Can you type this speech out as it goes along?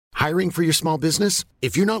Hiring for your small business?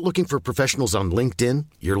 If you're not looking for professionals on LinkedIn,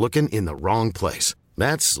 you're looking in the wrong place.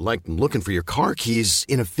 That's like looking for your car keys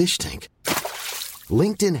in a fish tank.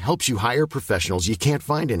 LinkedIn helps you hire professionals you can't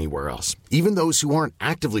find anywhere else, even those who aren't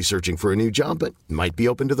actively searching for a new job but might be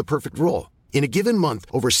open to the perfect role. In a given month,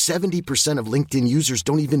 over 70% of LinkedIn users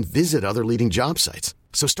don't even visit other leading job sites.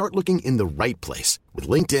 So start looking in the right place. With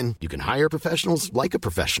LinkedIn, you can hire professionals like a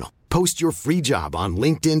professional. Post your free job on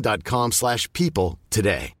linkedin.com/people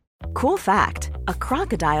today. Cool fact, a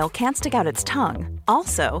crocodile can't stick out its tongue.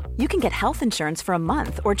 Also, you can get health insurance for a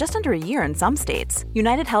month or just under a year in some states.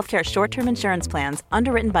 United Healthcare short-term insurance plans,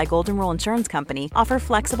 underwritten by Golden Rule Insurance Company, offer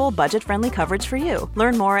flexible, budget-friendly coverage for you.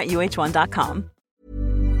 Learn more at uh1.com.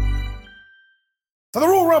 So the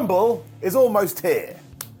Royal Rumble is almost here.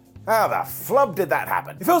 How the flub did that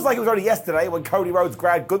happen? It feels like it was only yesterday when Cody Rhodes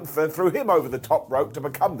grabbed Gunther and threw him over the top rope to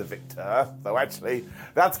become the victor. Though actually,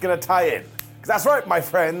 that's going to tie in. Because that's right, my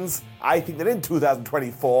friends. I think that in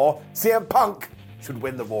 2024, CM Punk should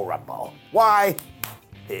win the Royal Rumble. Why?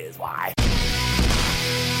 Here's why.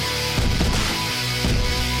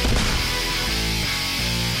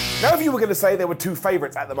 Now, if you were going to say there were two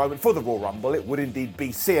favourites at the moment for the Royal Rumble, it would indeed be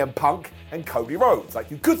CM Punk and Cody Rhodes.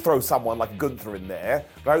 Like, you could throw someone like Gunther in there,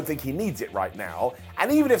 but I don't think he needs it right now.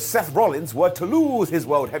 And even if Seth Rollins were to lose his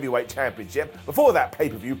World Heavyweight Championship before that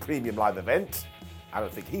pay-per-view premium live event, I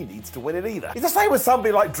don't think he needs to win it either. It's the same with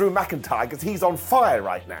somebody like Drew McIntyre, because he's on fire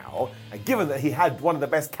right now, and given that he had one of the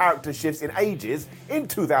best character shifts in ages in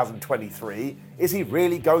 2023, is he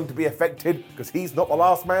really going to be affected because he's not the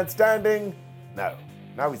last man standing? No,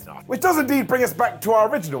 he's not. Which does indeed bring us back to our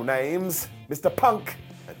original names, Mr. Punk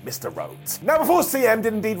and Mr. Rhodes. Now, before CM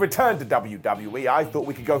did indeed return to WWE, I thought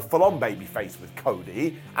we could go full-on babyface with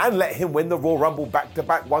Cody and let him win the Royal Rumble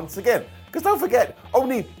back-to-back once again. Because don't forget,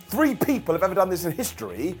 only 3 people have ever done this in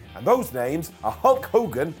history, and those names are Hulk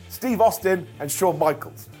Hogan, Steve Austin, and Shawn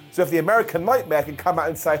Michaels. So if the American Nightmare can come out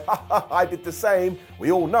and say, ha, I did the same,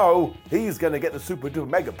 we all know he's going to get the super duper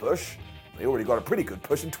mega push. They already got a pretty good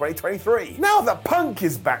push in 2023. Now that Punk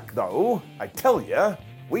is back, though, I tell you,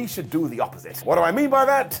 we should do the opposite. What do I mean by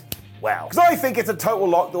that? Well, because I think it's a total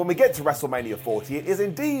lock that when we get to WrestleMania 40, it is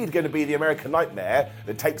indeed going to be the American Nightmare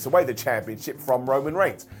that takes away the championship from Roman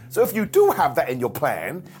Reigns. So if you do have that in your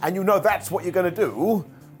plan, and you know that's what you're going to do,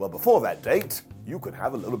 well, before that date, you can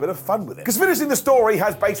have a little bit of fun with it. Because finishing the story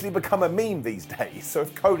has basically become a meme these days. So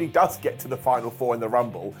if Cody does get to the Final Four in the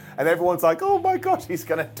Rumble, and everyone's like, oh my gosh, he's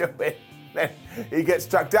going to do it, then he gets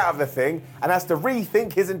chucked out of the thing and has to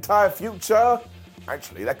rethink his entire future.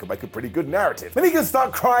 Actually, that could make a pretty good narrative. Then he can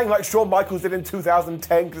start crying like Shawn Michaels did in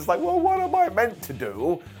 2010, because it's like, well, what am I meant to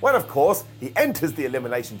do? Well, of course, he enters the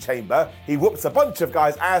Elimination Chamber, he whoops a bunch of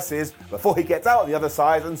guys' asses before he gets out on the other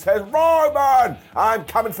side and says, Roman, I'm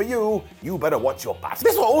coming for you, you better watch your back.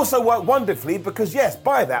 This will also work wonderfully because, yes,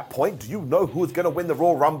 by that point, do you know who's going to win the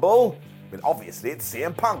Royal Rumble? I mean, obviously, it's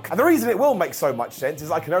CM Punk. And the reason it will make so much sense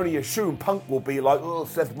is I can only assume Punk will be like, oh,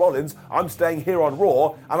 Seth Rollins, I'm staying here on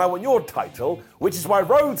Raw, and I want your title, which is why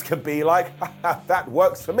Rhodes can be like, that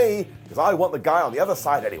works for me, because I want the guy on the other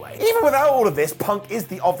side anyway. Even without all of this, Punk is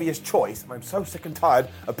the obvious choice, and I'm so sick and tired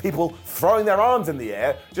of people throwing their arms in the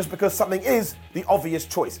air just because something is the obvious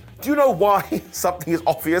choice. Do you know why something is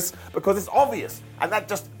obvious? Because it's obvious. And that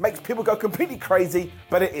just makes people go completely crazy,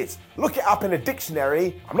 but it is. Look it up in a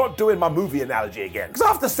dictionary. I'm not doing my movie analogy again. Because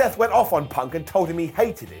after Seth went off on Punk and told him he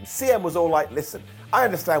hated him, CM was all like, listen, I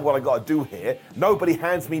understand what I gotta do here. Nobody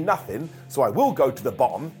hands me nothing, so I will go to the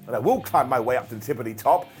bottom, and I will climb my way up to the tippity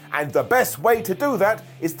top, and the best way to do that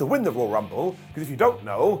is to win the Royal Rumble, because if you don't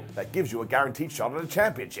know, that gives you a guaranteed shot at a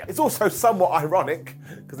championship. It's also somewhat ironic,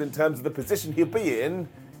 because in terms of the position he'll be in,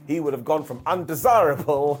 he would have gone from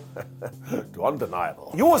undesirable to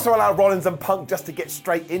undeniable. You also allow Rollins and Punk just to get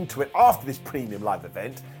straight into it after this premium live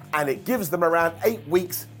event, and it gives them around 8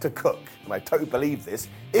 weeks to cook. And I totally believe this.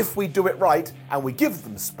 If we do it right and we give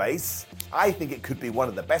them space, I think it could be one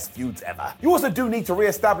of the best feuds ever. You also do need to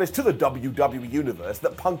re-establish to the WWE universe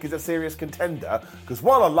that Punk is a serious contender, because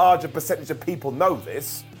while a larger percentage of people know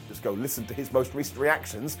this, just go listen to his most recent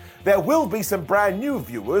reactions, there will be some brand new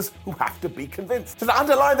viewers who have to be convinced. So to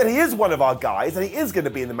underline that he is one of our guys and he is going to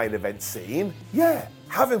be in the main event scene,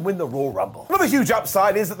 have him win the Royal Rumble. Another huge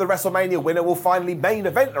upside is that the WrestleMania winner will finally main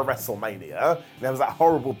event a WrestleMania. There was that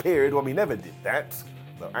horrible period when we never did that.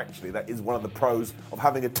 Though actually, that is one of the pros of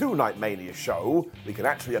having a 2-night Mania show. We can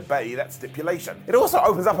actually obey that stipulation. It also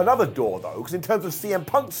opens up another door, though, because in terms of CM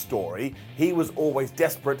Punk's story, he was always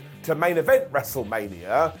desperate to main event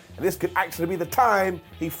WrestleMania, and this could actually be the time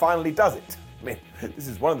he finally does it. I mean, This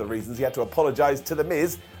is one of the reasons he had to apologise to The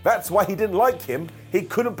Miz. That's why he didn't like him. He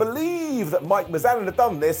couldn't believe that Mike Mizanin had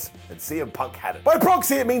done this and CM Punk hadn't. By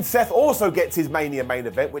proxy, it means Seth also gets his Mania main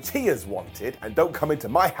event, which he has wanted. And don't come into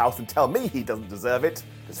my house and tell me he doesn't deserve it,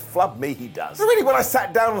 because flub me, he does. So really, when I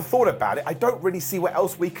sat down and thought about it, I don't really see what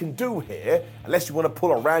else we can do here, unless you want to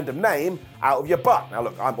pull a random name out of your butt. Now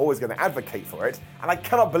look, I'm always going to advocate for it, and I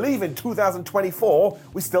cannot believe in 2024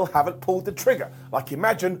 we still haven't pulled the trigger. Like,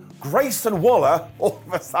 imagine Grayson Waller all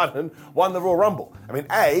of a sudden won the Royal Rumble. I mean,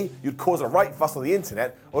 A, you'd cause a right fuss on the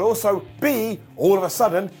internet, or also B, all of a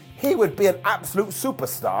sudden, he would be an absolute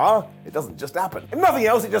superstar. It doesn't just happen. If nothing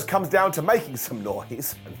else, it just comes down to making some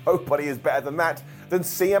noise, and nobody is better than that than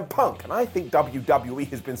CM Punk. And I think WWE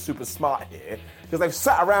has been super smart here, because they've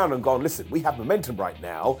sat around and gone, listen, we have momentum right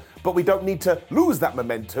now, but we don't need to lose that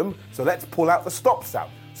momentum, so let's pull out the stops out.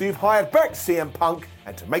 So you've hired back CM Punk,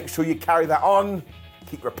 and to make sure you carry that on,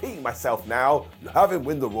 keep repeating myself now, you have him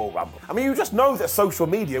win the Royal Rumble. I mean, you just know that social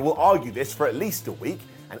media will argue this for at least a week,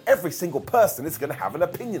 and every single person is going to have an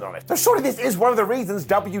opinion on it. So surely this is one of the reasons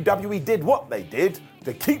WWE did what they did,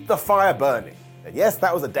 to keep the fire burning. And yes,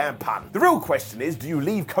 that was a damn pun. The real question is, do you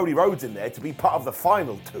leave Cody Rhodes in there to be part of the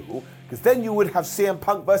final two? Because then you would have CM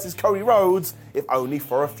Punk versus Cody Rhodes, if only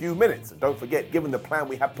for a few minutes. And don't forget, given the plan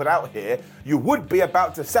we have put out here, you would be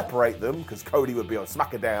about to separate them, because Cody would be on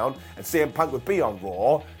SmackDown and CM Punk would be on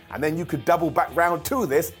Raw. And then you could double back round to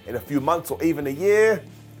this in a few months or even a year.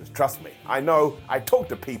 Just trust me, I know, I talk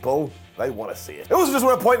to people, they want to see it. I also just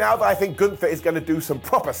want to point out that I think Gunther is going to do some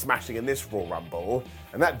proper smashing in this Royal Rumble.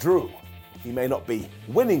 And that Drew, he may not be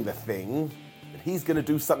winning the thing, but he's going to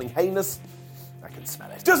do something heinous. I can smell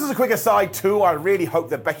it. Just as a quick aside too, I really hope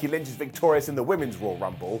that Becky Lynch is victorious in the Women's Royal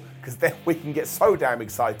Rumble, because then we can get so damn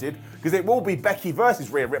excited, because it will be Becky versus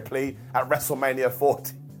Rhea Ripley at WrestleMania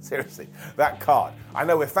 40. Seriously, that card. I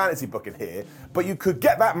know we're fantasy booking here, but you could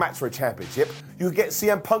get that match for a championship, you could get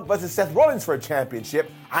CM Punk versus Seth Rollins for a championship,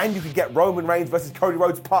 and you could get Roman Reigns versus Cody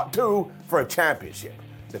Rhodes Part 2 for a championship.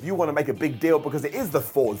 So if you want to make a big deal because it is the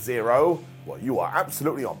 4-0, well, you are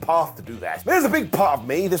absolutely on path to do that. There's a big part of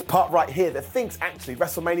me, this part right here, that thinks actually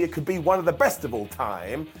WrestleMania could be one of the best of all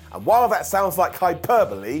time. And while that sounds like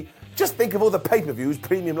hyperbole, just think of all the pay-per-views,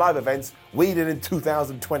 premium live events we did in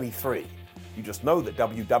 2023. You just know that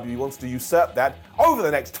WWE wants to usurp that over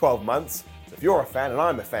the next 12 months. So if you're a fan and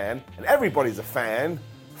I'm a fan, and everybody's a fan,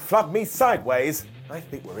 flub me sideways, I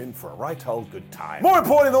think we're in for a right old good time. More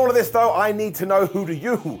important than all of this though, I need to know, who do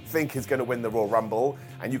you think is going to win the Royal Rumble?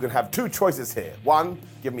 And you can have two choices here. One,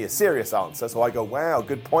 give me a serious answer so I go, wow,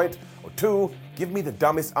 good point. Or two, give me the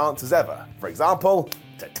dumbest answers ever. For example,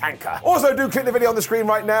 Tatanka. Also, do click the video on the screen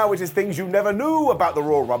right now, which is things you never knew about the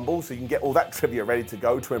Royal Rumble, so you can get all that trivia ready to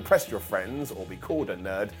go to impress your friends or be called a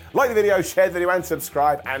nerd. Like the video, share the video and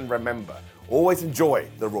subscribe, and remember, always enjoy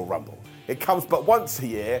the Royal Rumble. It comes but once a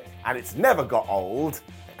year, and it's never got old.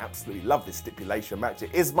 I absolutely love this stipulation match.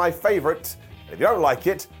 It is my favorite. And if you don't like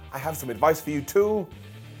it, I have some advice for you too.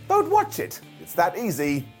 Don't watch it. It's that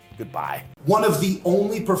easy. Goodbye. One of the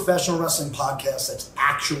only professional wrestling podcasts that's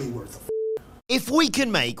actually worth a If we can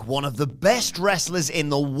make one of the best wrestlers in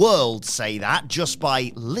the world say that just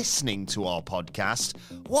by listening to our podcast,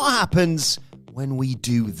 what happens when we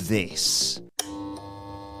do this?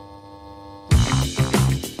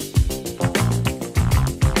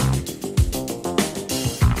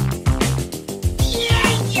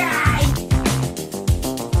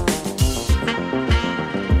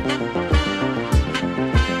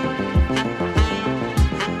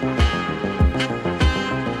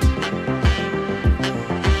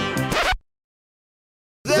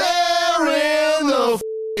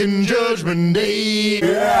 Judgment Day.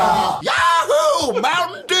 Yeah. Yahoo!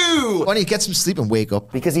 Mountain Dew! Why don't you get some sleep and wake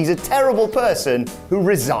up? Because he's a terrible person who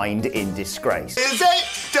resigned in disgrace. Is it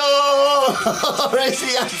door? Or is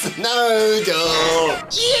the answer no door?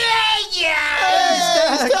 Yeah!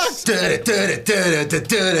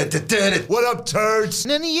 What up, turds?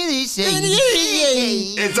 None of you say.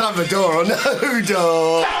 It's either door or no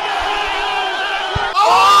door.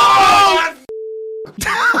 Oh!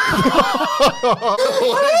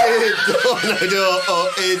 What is it? Door, no door, or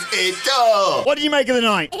is it door? What do you make of the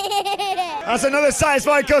night? That's another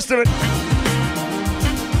satisfied customer.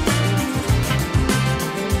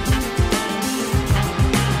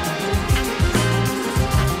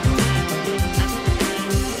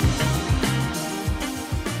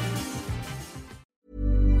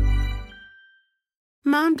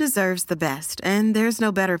 Mom deserves the best, and there's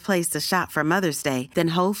no better place to shop for Mother's Day than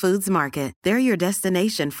Whole Foods Market. They're your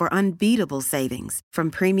destination for unbeatable savings,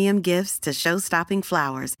 from premium gifts to show-stopping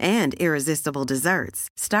flowers and irresistible desserts.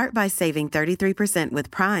 Start by saving 33%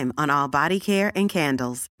 with Prime on all body care and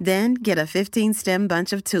candles. Then get a 15-stem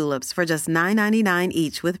bunch of tulips for just $9.99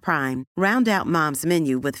 each with Prime. Round out Mom's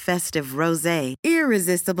menu with festive rosé,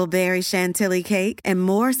 irresistible berry chantilly cake, and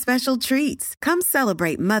more special treats. Come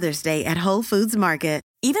celebrate Mother's Day at Whole Foods Market.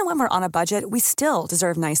 Even when we're on a budget, we still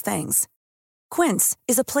deserve nice things. Quince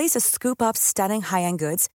is a place to scoop up stunning high-end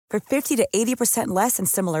goods for 50 to 80% less than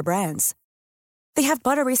similar brands. They have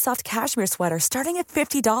buttery soft cashmere sweaters starting at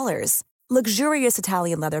 $50, luxurious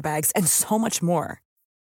Italian leather bags, and so much more.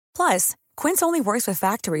 Plus, Quince only works with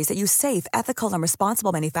factories that use safe, ethical, and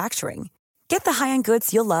responsible manufacturing. Get the high-end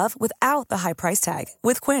goods you'll love without the high price tag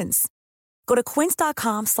with Quince. Go to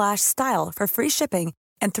quince.com/style for free shipping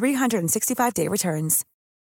and 365-day returns.